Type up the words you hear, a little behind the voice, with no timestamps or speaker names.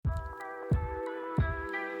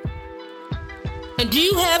And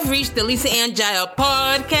you have reached the Lisa and Jael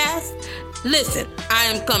podcast. Listen, I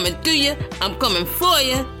am coming to you. I'm coming for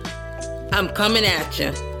you. I'm coming at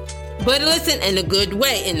you. But listen in a good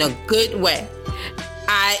way,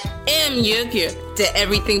 I am your cure to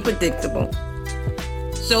everything predictable.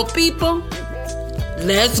 So people,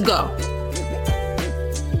 let's go.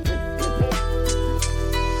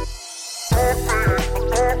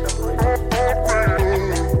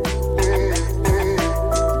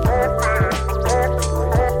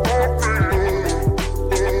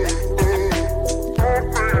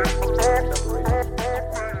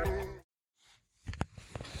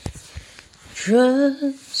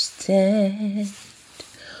 Trusted,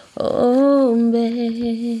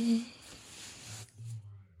 obey,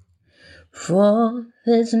 for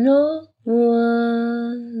there's no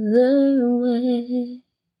other way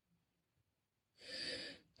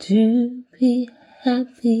to be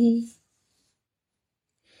happy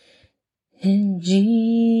in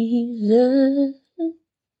Jesus,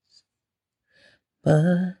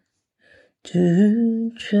 but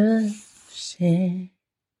to trust Him.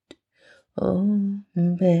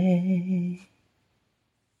 Obey.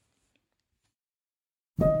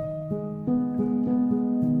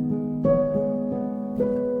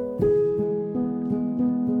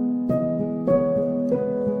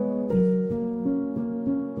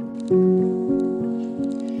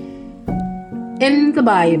 In the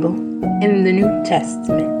Bible, in the New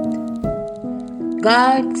Testament,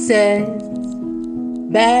 God says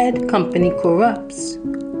bad company corrupts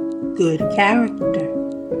good character.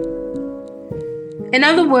 In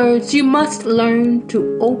other words, you must learn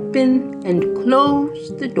to open and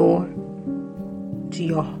close the door to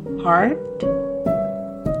your heart,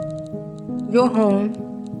 your home,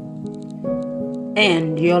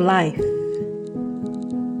 and your life.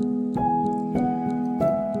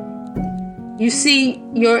 You see,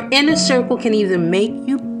 your inner circle can either make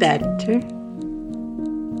you better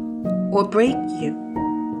or break you.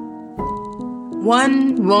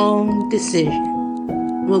 One wrong decision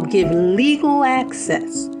will give legal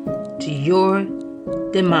access to your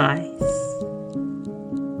demise.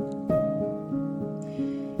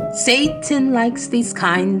 Satan likes these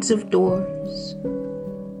kinds of doors,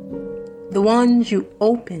 the ones you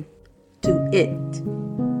open to it.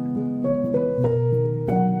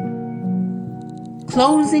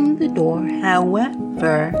 Closing the door,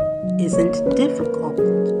 however, isn't difficult.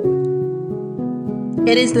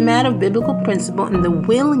 It is the matter of biblical principle and the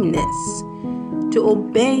willingness to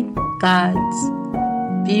obey God's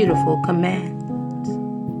beautiful commands.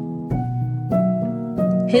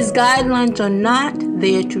 His guidelines are not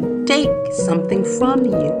there to take something from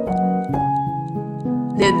you.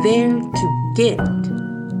 They're there to get,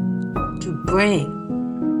 to bring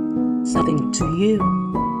something to you.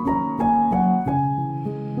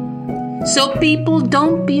 So people,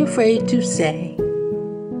 don't be afraid to say,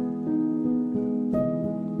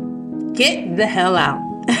 get the hell out.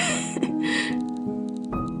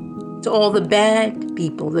 To all the bad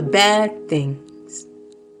people, the bad things,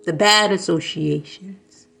 the bad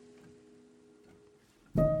associations.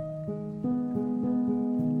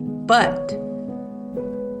 But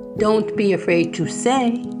don't be afraid to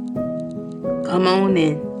say, come on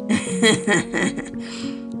in.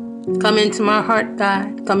 Come into my heart,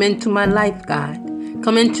 God. Come into my life, God.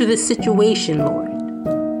 Come into the situation, Lord.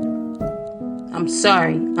 I'm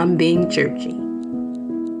sorry, I'm being churchy.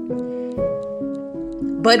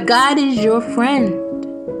 But God is your friend.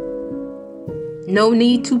 No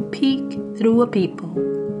need to peek through a peephole.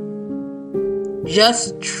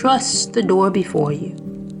 Just trust the door before you.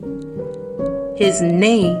 His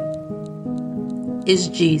name is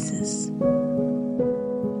Jesus.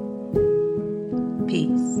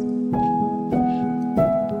 Peace.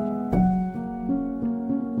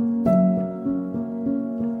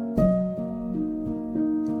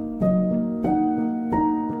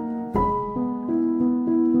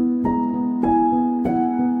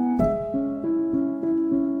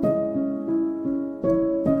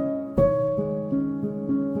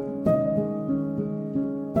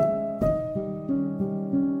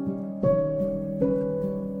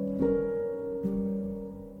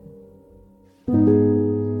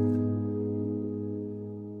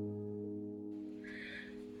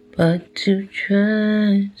 But to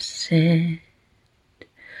trust and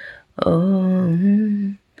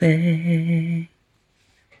obey.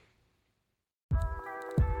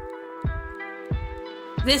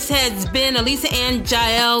 This has been Elisa and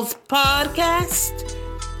JAEL'S podcast.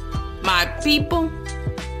 My people,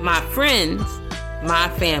 my friends, my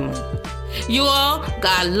family. You all,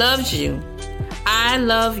 God loves you. I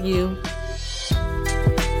love you.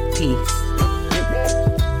 Peace.